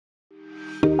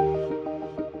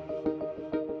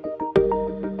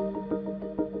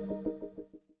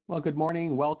Well, good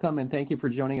morning, welcome, and thank you for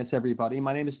joining us, everybody.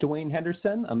 My name is Dwayne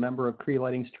Henderson, a member of Cree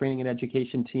Lighting's training and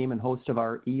education team and host of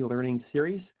our e-learning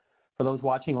series. For those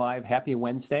watching live, happy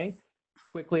Wednesday.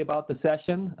 Quickly about the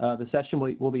session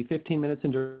will be 15 minutes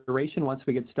in duration once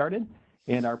we get started,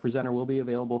 and our presenter will be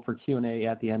available for Q&A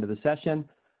at the end of the session.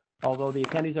 Although the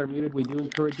attendees are muted, we do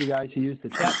encourage you guys to use the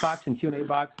chat box and Q&A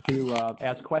box to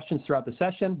ask questions throughout the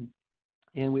session,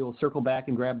 and we will circle back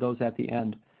and grab those at the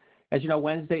end. As you know,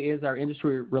 Wednesday is our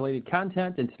industry-related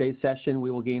content. In today's session, we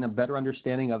will gain a better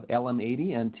understanding of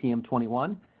LM-80 and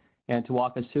TM-21. And to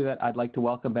walk us through that, I'd like to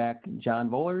welcome back John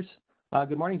Vollers.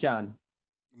 Good morning, John.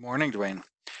 Good morning, Dwayne.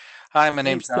 Hi, my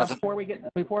name's Jonathan.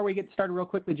 Before we get started real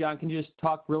quickly, John, can you just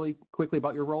talk really quickly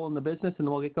about your role in the business and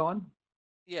then we'll get going?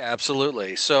 Yeah,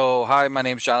 absolutely. So, hi, my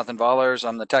name's Jonathan Vollers.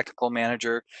 I'm the technical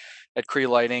manager at Cree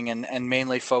Lighting and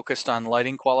mainly focused on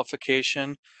lighting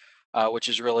qualification, which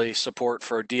is really support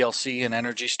for DLC and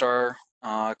Energy Star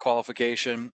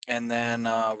qualification, and then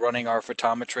running our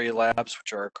photometry labs,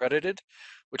 which are accredited,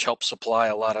 which help supply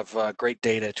a lot of great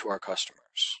data to our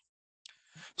customers.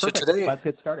 Perfect. So today, let's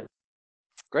get started.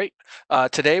 Great.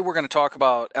 Today we're going to talk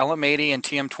about LM-80 and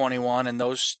TM-21, and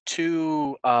those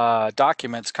two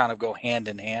documents kind of go hand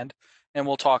in hand, and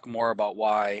we'll talk more about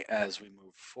why as we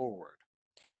move forward.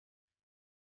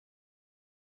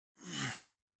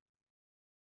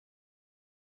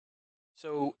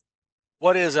 So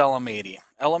what is LM-80?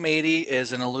 LM-80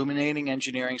 is an Illuminating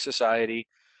Engineering Society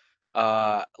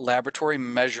laboratory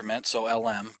measurement, so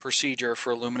LM, procedure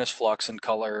for luminous flux and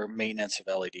color maintenance of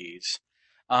LEDs.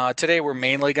 Today we're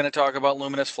mainly going to talk about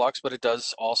luminous flux, but it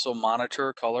does also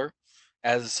monitor color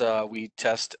as we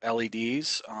test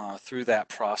LEDs through that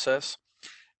process.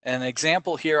 An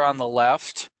example here on the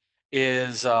left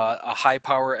is a high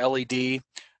power LED.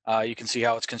 You can see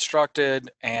how it's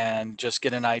constructed and just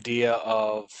get an idea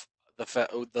of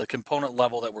the component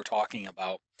level that we're talking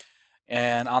about.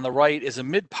 And on the right is a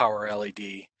mid-power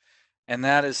LED, and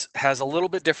that has a little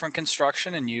bit different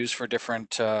construction and used for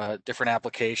different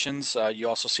applications. You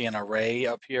also see an array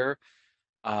up here.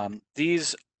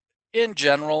 These, in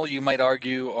general, you might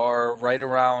argue, are right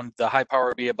around the high power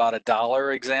would be about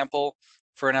 $1 example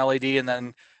for an LED, and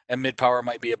then a mid-power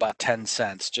might be about 10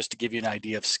 cents, just to give you an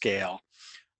idea of scale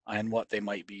and what they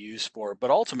might be used for. But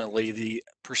ultimately, the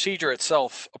procedure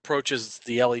itself approaches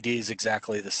the LEDs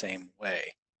exactly the same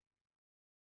way.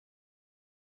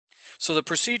 So the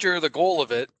procedure, the goal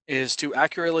of it is to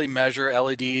accurately measure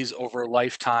LEDs over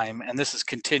lifetime, and this is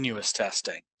continuous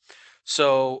testing.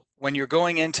 So when you're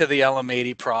going into the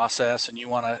LM-80 process and you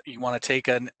want to take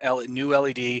a new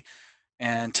LED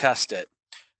and test it,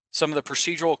 some of the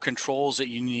procedural controls that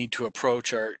you need to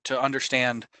approach are to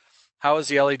understand how is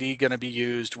the LED going to be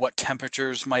used, what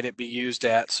temperatures might it be used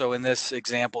at. So in this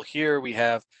example here, we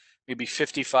have maybe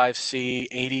 55C,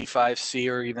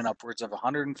 85C, or even upwards of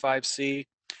 105C.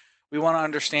 We want to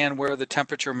understand where the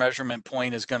temperature measurement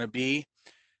point is going to be,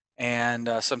 and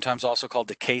sometimes also called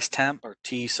the case temp, or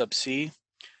T sub C.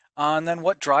 And then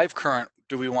what drive current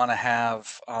do we want to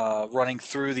have running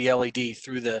through the LED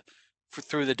through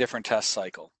the different test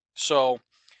cycle. So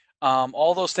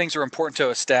all those things are important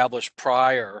to establish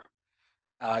prior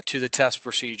to the test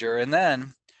procedure. And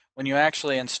then when you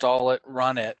actually install it,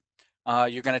 run it,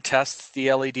 you're going to test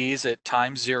the LEDs at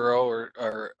time 0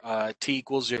 or T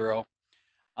equals 0.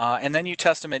 And then you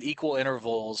test them at equal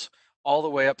intervals all the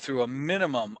way up through a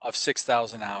minimum of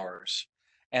 6,000 hours.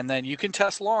 And then you can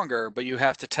test longer, but you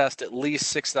have to test at least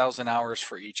 6,000 hours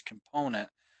for each component,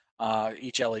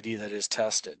 each LED that is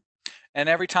tested. And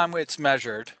every time it's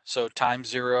measured, so time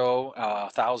 0,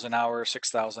 1,000 hours,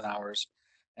 6,000 hours,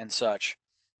 and such,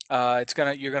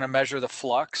 you're gonna measure the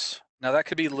flux. Now that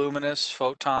could be luminous,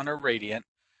 photon, or radiant.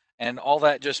 And all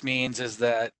that just means is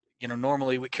that,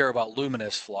 normally we care about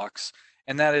luminous flux,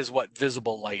 and that is what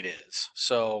visible light is.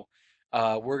 So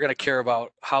we're going to care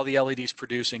about how the LED is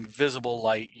producing visible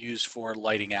light used for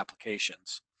lighting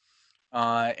applications.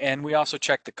 And we also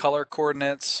check the color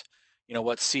coordinates,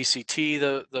 what CCT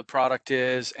the product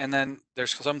is, and then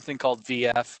there's something called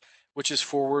VF, which is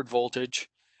forward voltage,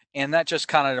 and that just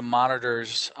kind of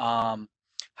monitors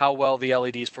how well the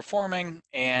LED is performing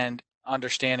and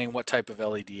understanding what type of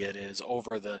LED it is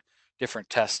over the different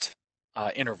test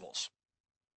intervals.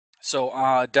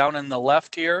 So down in the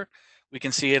left here, we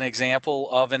can see an example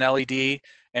of an LED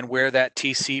and where that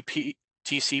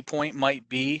TC point might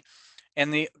be.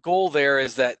 And the goal there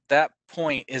is that that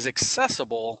point is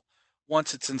accessible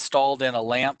once it's installed in a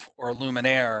lamp or a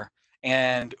luminaire,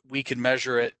 and we can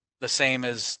measure it the same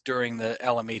as during the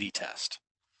LM-80 test.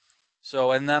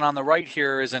 So, and then on the right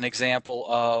here is an example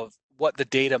of what the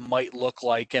data might look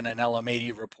like in an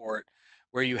LM-80 report,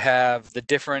 where you have the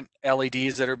different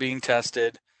LEDs that are being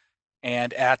tested,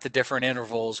 and at the different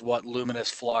intervals, what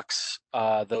luminous flux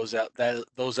those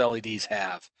LEDs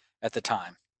have at the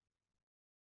time.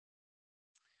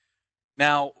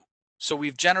 Now, so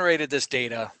we've generated this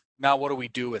data. Now, what do we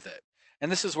do with it?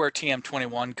 And this is where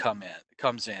TM-21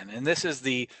 comes in. And this is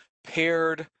the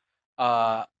paired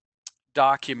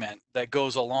document that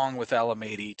goes along with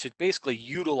LM-80 to basically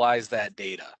utilize that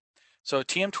data. So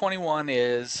TM-21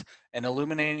 is an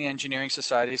Illuminating Engineering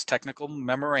Society's technical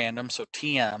memorandum, so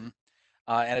TM,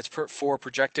 and it's for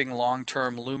projecting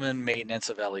long-term lumen maintenance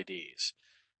of LEDs.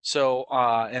 So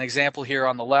an example here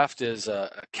on the left is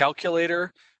a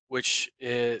calculator, which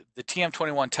the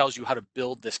TM-21 tells you how to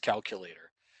build this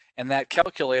calculator. And that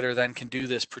calculator then can do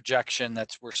this projection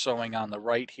we're showing on the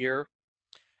right here.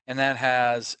 And that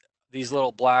has these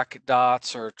little black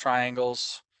dots or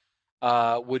triangles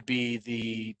would be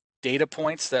the data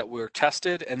points that were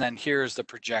tested. And then here's the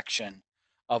projection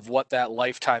of what that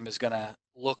lifetime is going to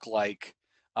look like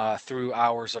through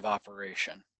hours of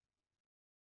operation.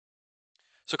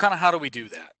 So kind of how do we do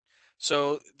that?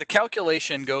 So the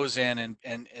calculation goes in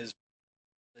and is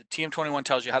the TM-21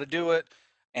 tells you how to do it.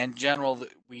 In general,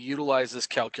 we utilize this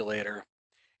calculator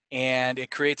and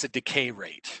it creates a decay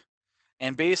rate.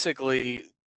 And basically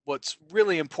what's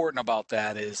really important about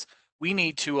that is we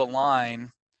need to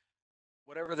align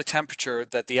whatever the temperature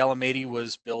that the LM-80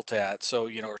 was built at, so,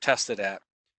 or tested at.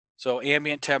 So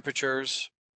ambient temperatures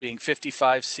being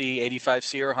 55C,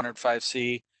 85C, or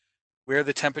 105C, where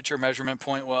the temperature measurement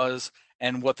point was,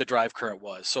 and what the drive current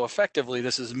was. So effectively,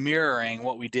 this is mirroring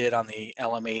what we did on the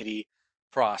LM-80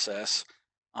 process,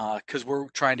 because we're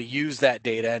trying to use that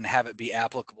data and have it be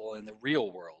applicable in the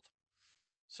real world.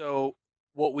 So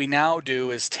what we now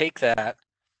do is take that,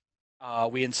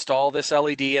 we install this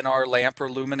LED in our lamp or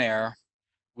luminaire,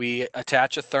 we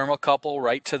attach a thermocouple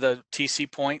right to the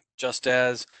TC point, just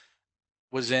as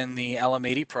was in the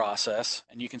LM-80 process.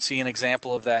 And you can see an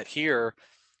example of that here.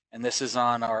 And this is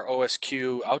on our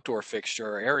OSQ outdoor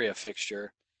fixture or area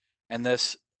fixture. And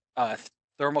this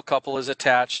thermocouple is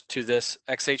attached to this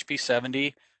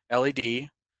XHP70 LED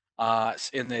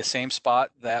in the same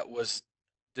spot that was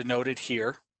denoted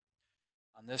here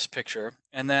on this picture.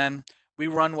 And then we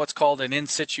run what's called an in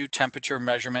situ temperature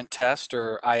measurement test,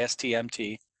 or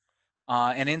ISTMT.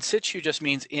 And in situ just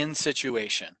means in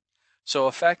situation. So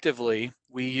effectively,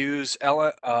 we use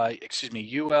UL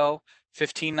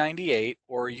 1598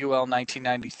 or UL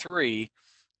 1993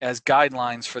 as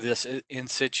guidelines for this in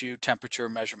situ temperature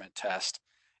measurement test.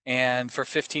 And for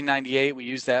 1598, we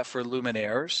use that for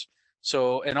luminaires.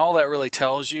 So, and all that really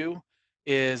tells you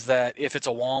is that if it's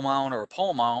a wall mount or a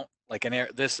pole mount, like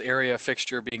this area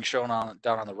fixture being shown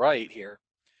down on the right here,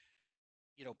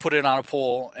 put it on a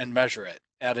pole and measure it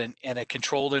in a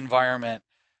controlled environment,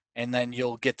 and then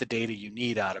you'll get the data you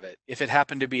need out of it. If it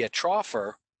happened to be a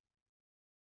troffer,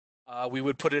 we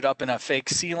would put it up in a fake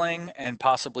ceiling and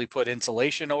possibly put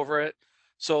insulation over it.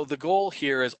 So the goal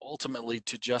here is ultimately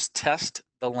to just test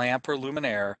the lamp or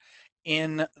luminaire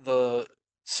in the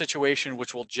situation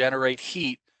which will generate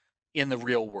heat in the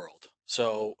real world.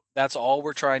 So that's all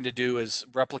we're trying to do, is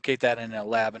replicate that in a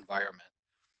lab environment,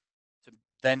 to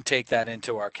then take that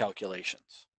into our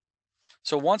calculations.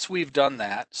 So once we've done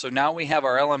that, so now we have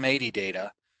our LM-80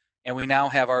 data, and we now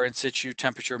have our in situ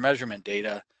temperature measurement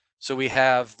data. So we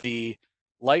have the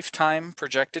lifetime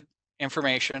projected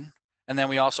information, and then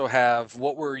we also have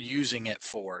what we're using it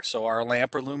for. So our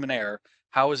lamp or luminaire,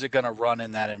 how is it going to run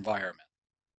in that environment?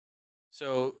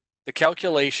 So the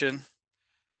calculation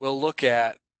will look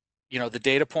at, the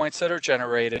data points that are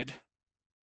generated,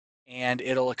 and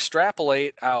it'll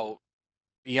extrapolate out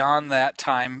beyond that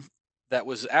time that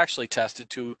was actually tested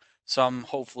to some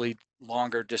hopefully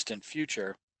longer distant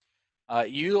future. It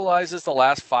utilizes the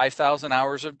last 5,000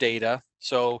 hours of data.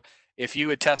 So if you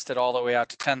had tested all the way out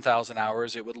to 10,000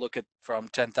 hours, it would look at from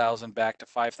 10,000 back to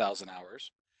 5,000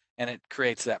 hours, and it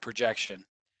creates that projection.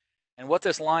 And what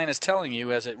this line is telling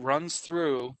you as it runs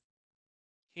through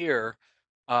here,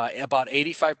 about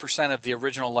 85% of the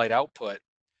original light output,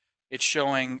 it's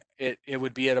showing it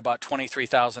would be at about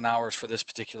 23,000 hours for this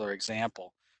particular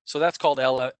example. So that's called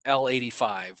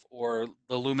L85, or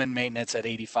the lumen maintenance at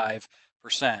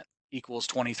 85% equals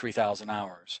 23,000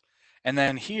 hours. And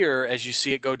then here, as you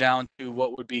see it go down to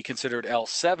what would be considered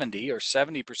L70, or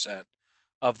 70%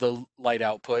 of the light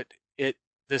output,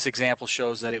 this example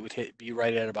shows that it would be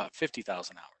right at about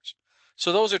 50,000 hours.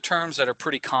 So those are terms that are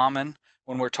pretty common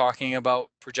when we're talking about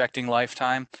projecting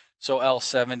lifetime. So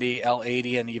L70,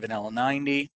 L80, and even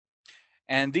L90.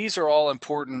 And these are all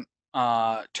important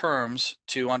terms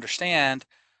to understand,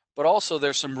 but also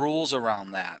there's some rules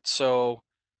around that. So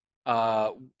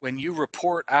when you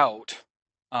report out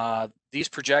these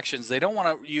projections, they don't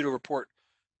want you to report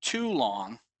too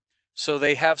long. So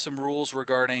they have some rules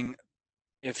regarding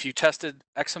if you tested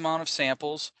X amount of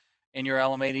samples in your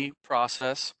LM-80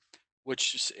 process,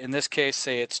 which in this case,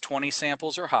 say it's 20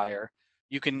 samples or higher,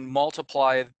 you can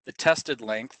multiply the tested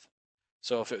length.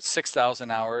 So if it's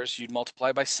 6,000 hours, you'd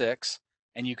multiply by 6,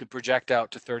 and you could project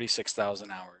out to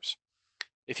 36,000 hours.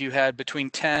 If you had between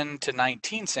 10 to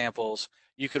 19 samples,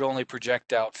 you could only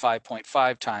project out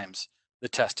 5.5 times the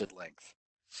tested length.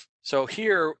 So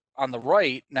here on the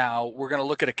right now, we're going to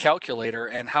look at a calculator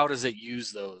and how does it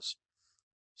use those.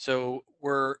 So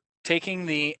we're taking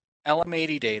the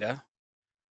LM-80 data,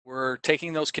 we're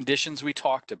taking those conditions we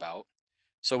talked about.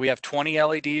 So we have 20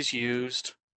 LEDs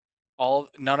used,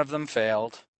 none of them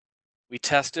failed. We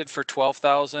tested for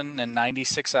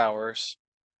 12,096 hours.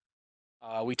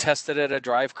 We tested at a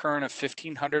drive current of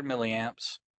 1,500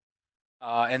 milliamps.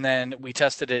 And then we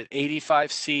tested at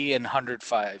 85C and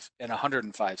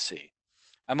 105C.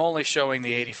 I'm only showing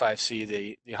the 85C.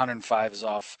 The 105 is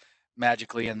off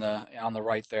magically on the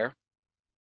right there.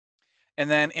 And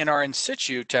then in our in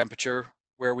situ temperature,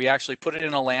 where we actually put it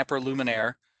in a lamp or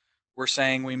luminaire, we're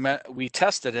saying we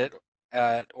tested it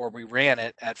or we ran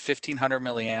it at 1,500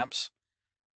 milliamps.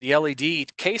 The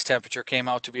LED case temperature came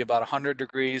out to be about 100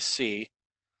 degrees C.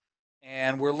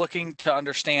 And we're looking to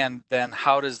understand then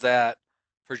how does that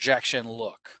projection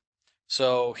look.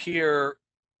 So here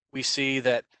we see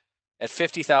that at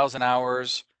 50,000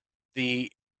 hours,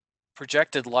 the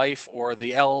projected life or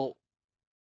the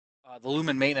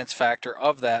lumen maintenance factor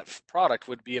of that product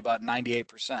would be about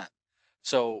 98%.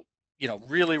 So,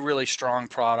 really, really strong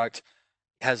product,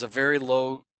 has a very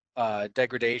low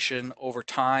degradation over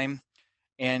time,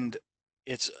 and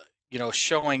it's,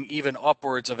 showing even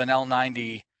upwards of an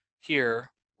L90 here.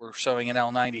 We're showing an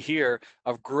L90 here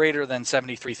of greater than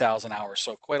 73,000 hours.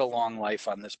 So quite a long life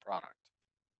on this product.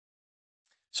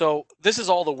 So this is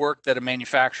all the work that a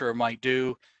manufacturer might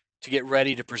do to get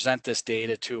ready to present this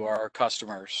data to our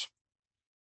customers.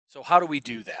 So how do we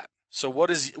do that? So what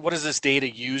is this data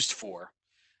used for?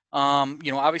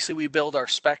 Obviously we build our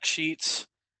spec sheets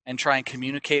and try and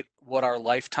communicate what our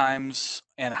lifetimes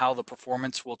and how the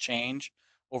performance will change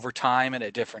over time and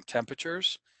at different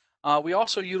temperatures. We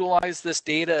also utilize this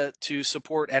data to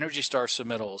support Energy Star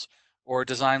submittals or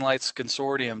Design Lights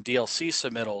Consortium DLC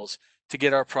submittals to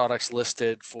get our products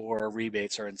listed for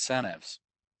rebates or incentives.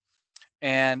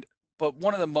 But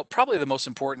one of the probably the most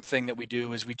important thing that we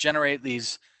do is we generate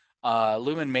these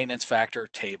lumen maintenance factor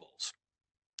tables.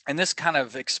 And this kind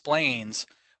of explains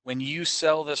when you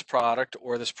sell this product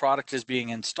or this product is being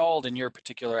installed in your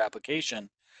particular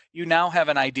application, you now have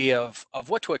an idea of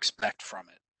what to expect from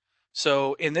it.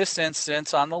 So in this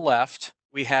instance on the left,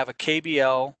 we have a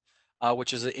KBL,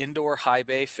 which is an indoor high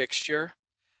bay fixture.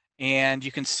 And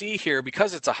you can see here,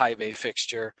 because it's a high bay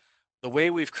fixture, the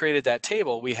way we've created that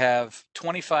table, we have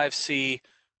 25C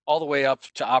all the way up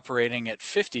to operating at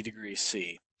 50 degrees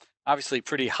C. Obviously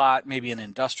pretty hot, maybe an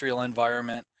industrial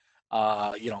environment,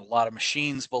 a lot of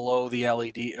machines below the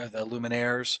LED or the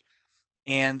luminaires.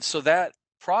 And so that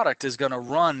product is going to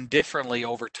run differently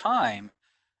over time.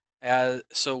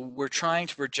 So we're trying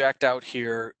to project out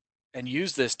here and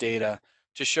use this data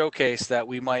to showcase that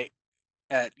we might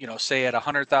at, say at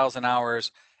 100,000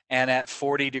 hours and at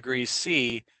 40 degrees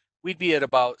C, we'd be at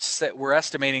we're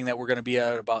estimating that we're going to be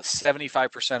at about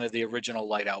 75% of the original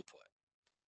light output.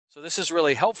 So this is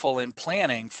really helpful in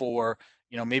planning for,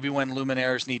 maybe when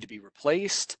luminaires need to be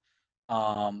replaced,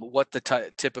 what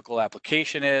the typical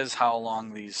application is, how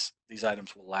long these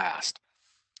items will last.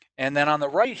 And then on the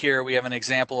right here, we have an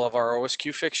example of our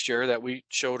OSQ fixture that we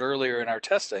showed earlier in our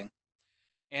testing.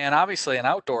 And obviously an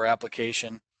outdoor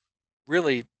application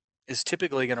really is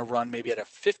typically going to run maybe at a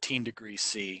 15 degrees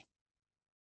C.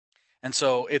 And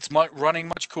so it's running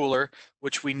much cooler,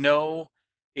 which we know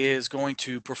is going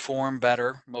to perform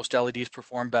better. Most LEDs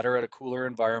perform better at a cooler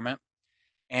environment.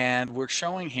 And we're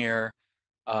showing here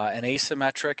an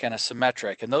asymmetric and a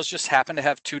symmetric. And those just happen to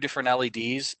have two different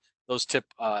LEDs,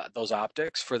 those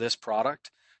optics for this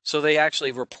product. So they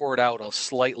actually report out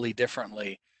slightly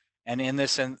differently. And in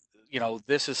this,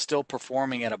 this is still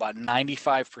performing at about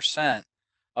 95%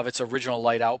 of its original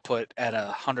light output at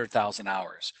 100,000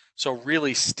 hours. So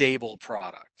really stable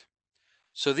product.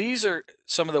 So these are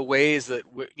some of the ways that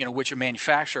which a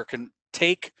manufacturer can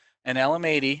take an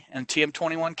LM-80 and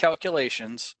TM-21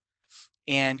 calculations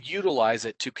and utilize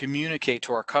it to communicate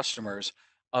to our customers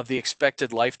of the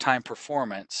expected lifetime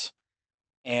performance,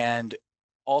 and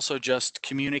also just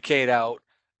communicate out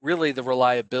really the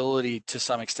reliability to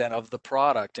some extent of the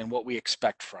product and what we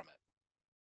expect from it.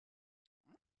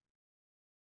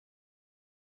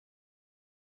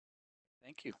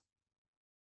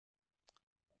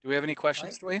 Do we have any All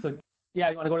questions, right. Dwayne? So, yeah,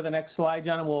 you want to go to the next slide,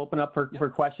 John, and we'll open up for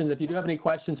questions. If you do have any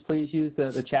questions, please use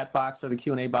the chat box or the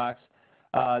Q&A box.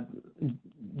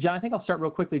 John, I think I'll start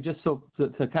real quickly just so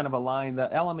to kind of align the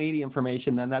LM-80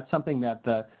 information, then that's something that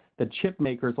the chip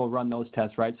makers will run those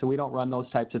tests, right? So we don't run those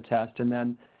types of tests. And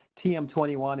then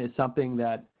TM-21 is something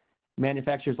that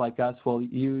manufacturers like us will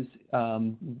use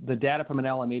the data from an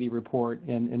LM-80 report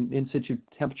and in situ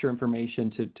temperature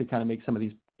information to kind of make some of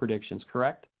these predictions,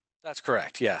 correct? That's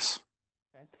correct, yes.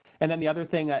 Okay. And then the other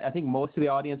thing, I think most of the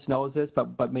audience knows this,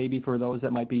 but maybe for those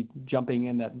that might be jumping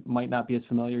in that might not be as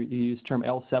familiar, you use term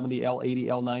L-70, L-80,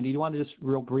 L-90. Do you want to just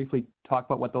real briefly talk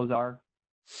about what those are?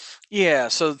 Yeah,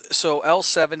 so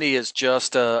L-70 is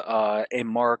just a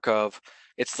mark of,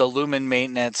 it's the lumen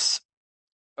maintenance,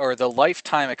 or the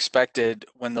lifetime expected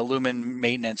when the lumen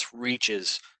maintenance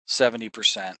reaches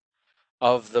 70%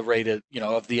 of the rated,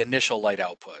 of the initial light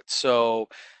output. So,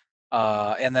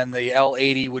 and then the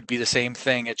L-80 would be the same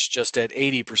thing. It's just at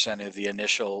 80% of the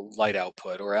initial light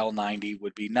output, or L-90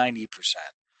 would be 90%.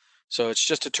 So it's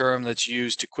just a term that's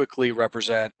used to quickly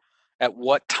represent at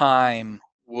what time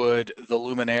would the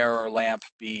luminaire or lamp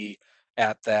be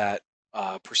at that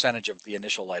percentage of the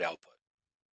initial light output.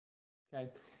 Okay.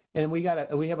 And we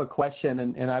have a question,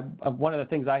 and one of the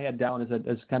things I had down as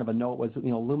kind of a note was,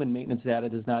 lumen maintenance data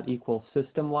does not equal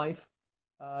system life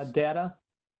data.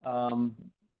 Trying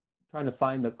to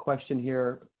find the question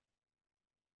here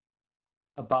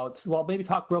about, well, maybe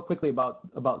talk real quickly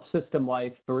about system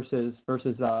life versus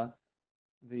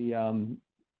the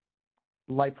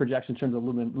life projection in terms of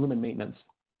lumen maintenance.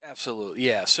 Absolutely,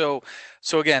 yeah. So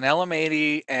again,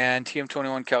 LM-80 and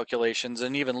TM-21 calculations,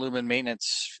 and even lumen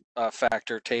maintenance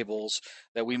factor tables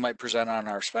that we might present on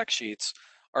our spec sheets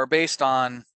are based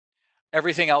on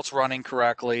everything else running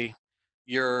correctly.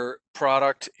 Your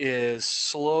product is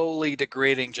slowly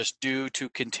degrading just due to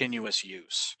continuous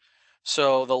use.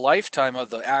 So the lifetime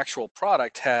of the actual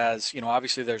product has,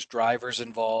 obviously there's drivers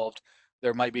involved.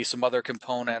 There might be some other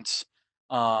components.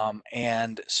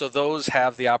 And so those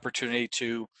have the opportunity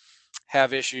to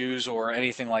have issues or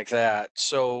anything like that.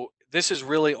 So this is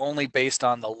really only based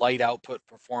on the light output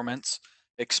performance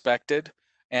expected,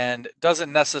 and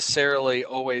doesn't necessarily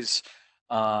always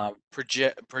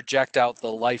project out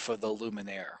the life of the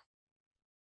luminaire.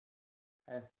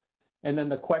 Okay. And then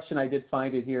the question I did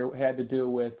find it here had to do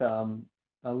with a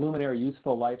luminaire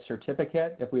useful life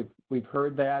certificate. If we've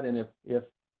heard that, and if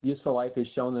useful life is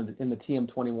shown in the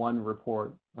TM-21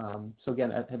 report. So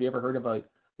again, have you ever heard of a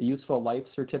useful life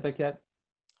certificate?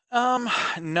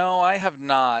 No, I have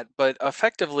not, but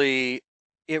effectively,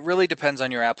 it really depends on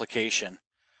your application.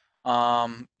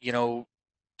 Um, you know,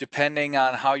 Depending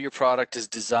on how your product is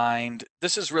designed,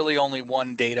 this is really only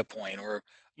one data point, or,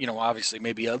 obviously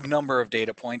maybe a number of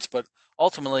data points, but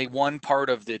ultimately one part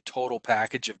of the total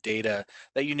package of data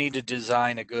that you need to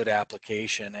design a good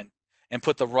application and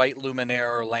put the right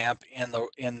luminaire or lamp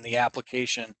in the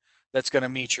application that's going to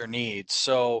meet your needs.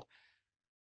 So,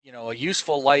 a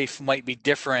useful life might be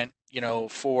different,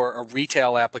 for a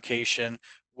retail application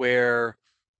where,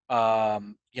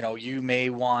 you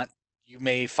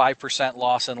may 5%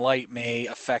 loss in light may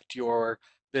affect your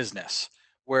business.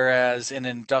 Whereas in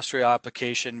an industrial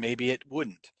application, maybe it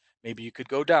wouldn't. Maybe you could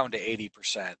go down to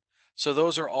 80%. So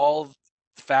those are all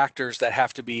factors that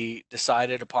have to be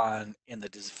decided upon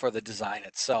for the design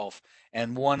itself.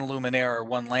 And one luminaire or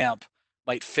one lamp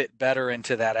might fit better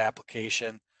into that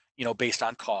application, based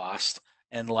on cost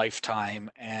and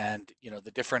lifetime and,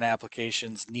 the different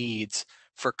applications needs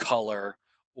for color,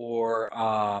 or,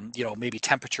 maybe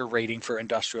temperature rating for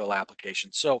industrial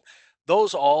applications. So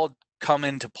those all come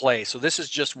into play. So this is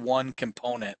just one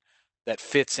component that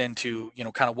fits into,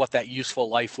 kind of what that useful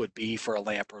life would be for a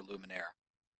lamp or luminaire.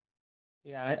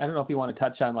 Yeah, I don't know if you want to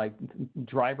touch on like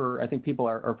driver. I think people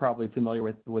are probably familiar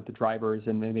with the drivers,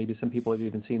 and maybe some people have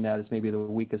even seen that as maybe the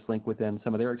weakest link within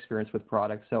some of their experience with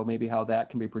products. So maybe how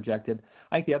that can be projected.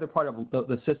 I think the other part of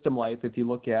the system life, if you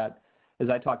look at, as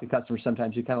I talk to customers,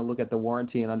 sometimes you kind of look at the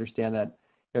warranty and understand that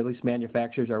at least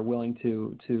manufacturers are willing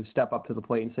to step up to the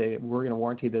plate and say, we're going to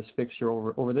warranty this fixture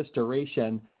over this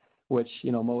duration, which,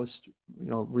 most,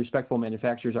 respectful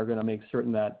manufacturers are going to make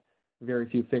certain that very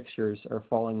few fixtures are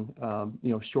falling,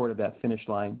 short of that finish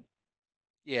line.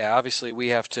 Yeah, obviously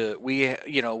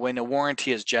when a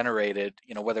warranty is generated,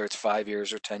 whether it's 5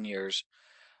 years or 10 years,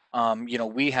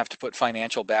 we have to put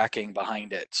financial backing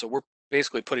behind it. So we're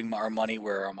basically putting our money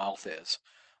where our mouth is.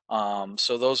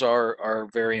 So those are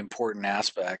very important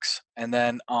aspects. And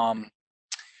then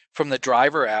from the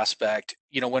driver aspect,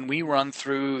 when we run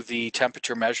through the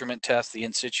temperature measurement test, the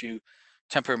in situ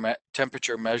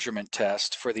temperature measurement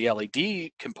test for the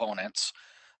LED components,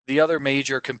 The other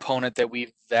major component that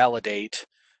we validate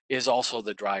is also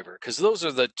the driver, because those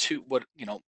are the two, what,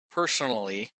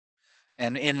 personally,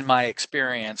 and in my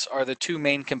experience, are the two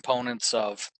main components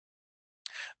of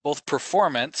both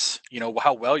performance,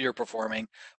 how well you're performing,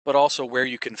 but also where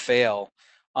you can fail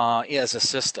as a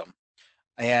system.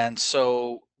 And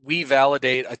so we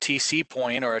validate a TC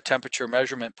point, or a temperature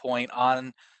measurement point,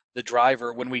 on the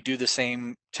driver when we do the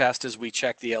same test as we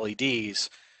check the LEDs.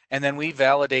 And then we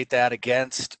validate that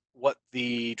against what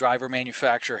the driver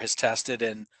manufacturer has tested,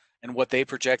 and what they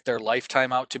project their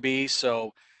lifetime out to be.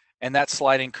 So, and that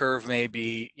sliding curve may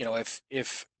be,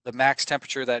 if the max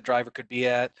temperature that driver could be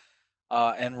at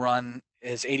and run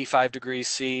is 85 degrees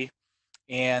C,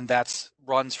 and that's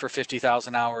runs for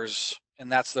 50,000 hours,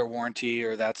 and that's their warranty,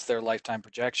 or that's their lifetime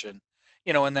projection,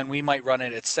 and then we might run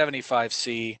it at 75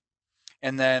 C,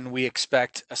 and then we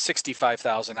expect a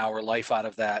 65,000 hour life out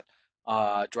of that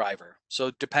driver.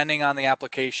 So depending on the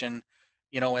application,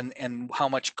 and how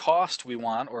much cost we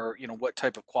want, or what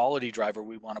type of quality driver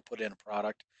we want to put in a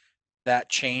product, that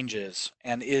changes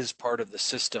and is part of the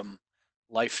system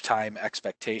lifetime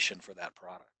expectation for that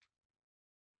product.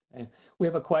 Okay. We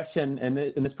have a question, and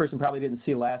this person probably didn't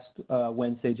see last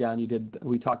Wednesday, John.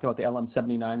 We talked about the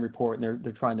LM-79 report, and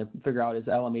they're trying to figure out, is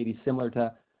LM-80 similar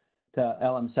to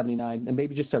LM-79, and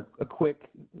maybe just a quick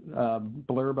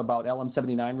blurb about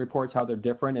LM-79 reports, how they're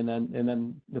different, and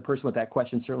then the person with that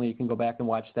question, certainly you can go back and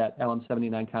watch that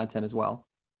LM-79 content as well.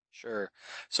 Sure.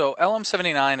 So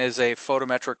LM-79 is a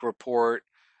photometric report,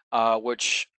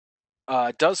 which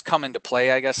does come into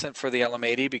play, I guess, for the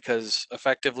LM-80, because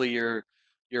effectively you're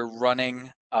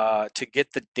running to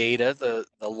get the data,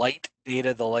 the light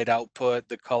data, the light output,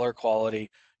 the color quality.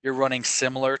 You're running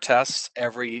similar tests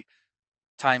every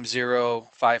time 0,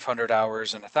 500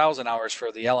 hours, and 1,000 hours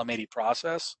for the LM-80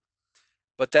 process,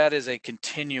 but that is a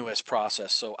continuous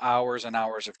process, so hours and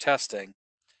hours of testing.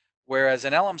 Whereas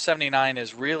an LM-79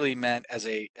 is really meant as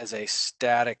a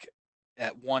static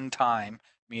at one time,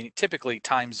 meaning typically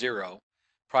time 0,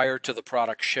 prior to the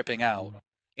product shipping out,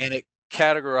 and it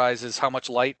categorizes how much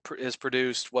light is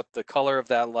produced, what the color of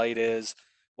that light is,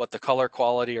 what the color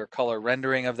quality or color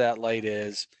rendering of that light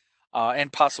is,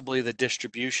 and possibly the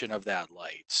distribution of that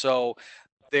light. So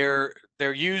they're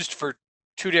used for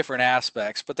two different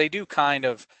aspects, but they do kind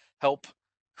of help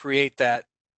create that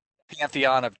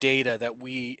pantheon of data that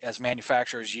we as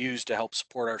manufacturers use to help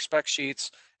support our spec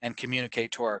sheets and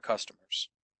communicate to our customers.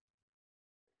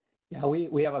 Yeah,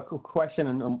 we have a question,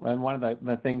 and one of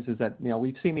the things is that,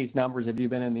 we've seen these numbers. If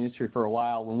you've been in the industry for a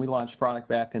while, when we launched product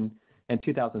back in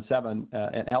 2007,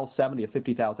 an L70 of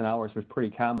 50,000 hours was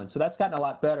pretty common. So that's gotten a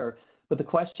lot better. But the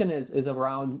question is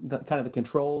around the kind of the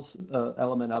controls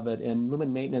element of it, and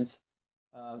lumen maintenance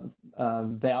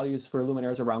values for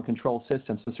luminaires around control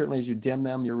systems. So certainly as you dim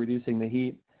them, you're reducing the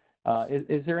heat.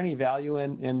 Is there any value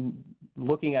in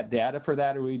looking at data for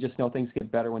that, or we just know things get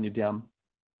better when you dim?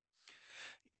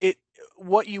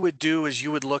 What you would do is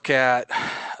you would look at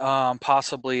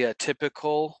possibly a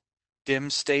typical dim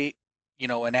state,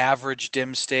 an average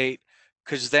dim state,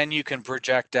 because then you can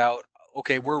project out,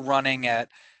 okay, we're running at,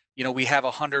 we have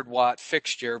a 100-watt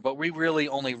fixture, but we really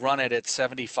only run it at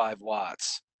 75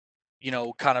 watts,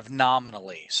 kind of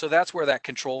nominally. So that's where that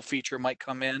control feature might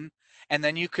come in. And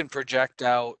then you can project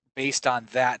out based on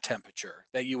that temperature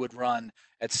that you would run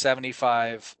at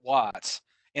 75 watts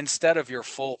instead of your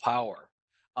full power.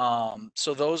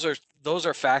 So those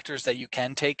are factors that you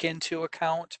can take into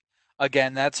account.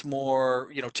 Again, that's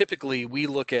more, typically we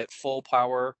look at full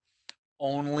power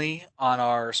only on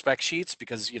our spec sheets,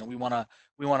 because we want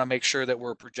to make sure that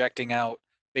we're projecting out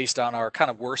based on our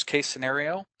kind of worst case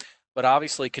scenario. But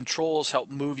obviously controls help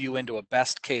move you into a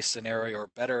best case scenario or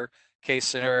better case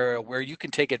scenario where you can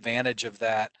take advantage of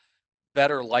that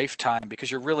better lifetime,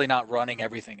 because you're really not running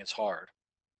everything as hard.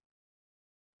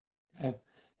 Okay.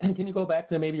 And can you go back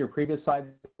to maybe your previous slide?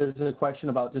 There's a question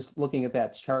about just looking at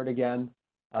that chart again.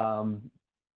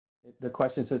 The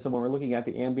question says, so when we're looking at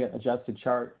the ambient adjusted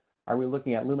chart, are we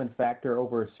looking at lumen factor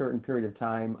over a certain period of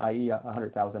time, i.e.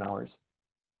 100,000 hours?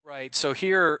 Right. So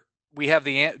here we have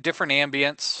the different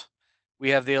ambients. We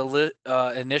have the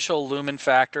initial lumen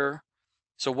factor.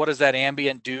 So what does that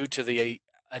ambient do to the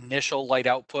initial light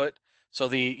output? So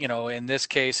in this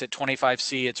case at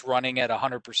 25C, it's running at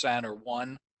 100% or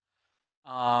 1.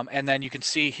 And then you can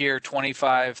see here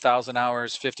 25,000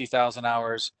 hours, 50,000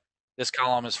 hours. This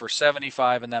column is for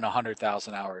 75 and then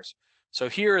 100,000 hours. So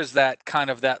here is that kind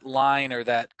of that line or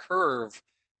that curve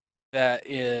that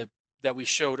we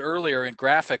showed earlier and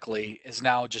graphically is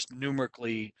now just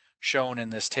numerically shown in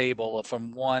this table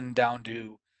from 1 down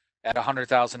to at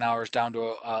 100,000 hours down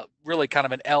to really kind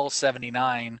of an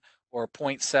L79 or a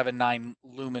 0.79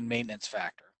 lumen maintenance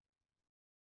factor.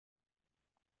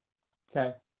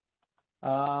 Okay.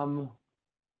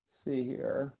 See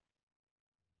here.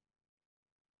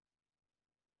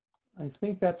 I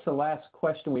think that's the last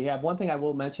question we have. One thing I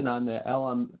will mention on the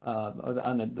LM,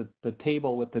 on the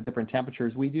table with the different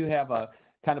temperatures, we do have a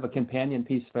kind of a companion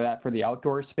piece for that for the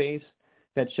outdoor space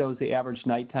that shows the average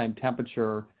nighttime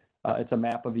temperature. It's a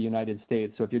map of the United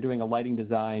States. So if you're doing a lighting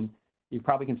design, you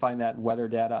probably can find that weather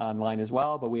data online as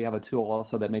well, but we have a tool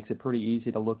also that makes it pretty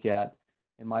easy to look at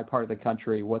in my part of the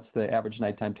country, what's the average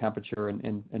nighttime temperature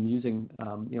and using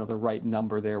you know, the right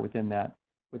number there within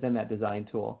that design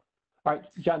tool. All right,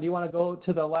 John, do you want to go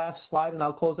to the last slide and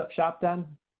I'll close up shop then?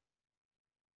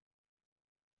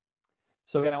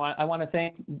 So again, I want to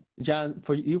thank John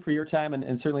for your time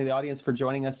and certainly the audience for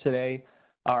joining us today.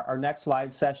 Our next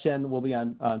live session will be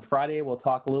on Friday. We'll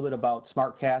talk a little bit about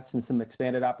SmartCast and some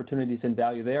expanded opportunities and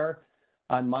value there.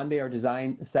 On Monday, our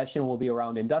design session will be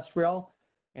around industrial.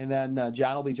 And then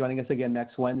John will be joining us again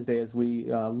next Wednesday as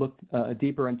we look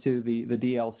deeper into the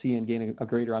DLC and gain a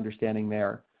greater understanding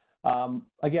there.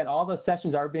 Again, all the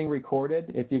sessions are being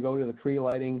recorded. If you go to the Cree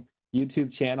Lighting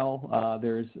YouTube channel,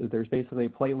 there's basically a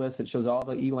playlist that shows all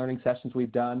the e-learning sessions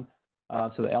we've done.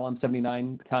 So the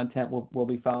LM-79 content will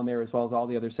be found there, as well as all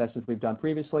the other sessions we've done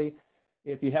previously.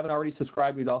 If you haven't already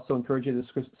subscribed, we'd also encourage you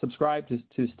to subscribe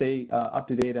to stay up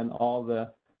to date on all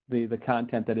the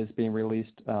content that is being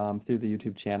released through the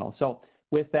YouTube channel. So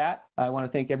with that, I want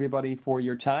to thank everybody for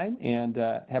your time and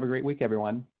have a great week,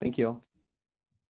 everyone. Thank you.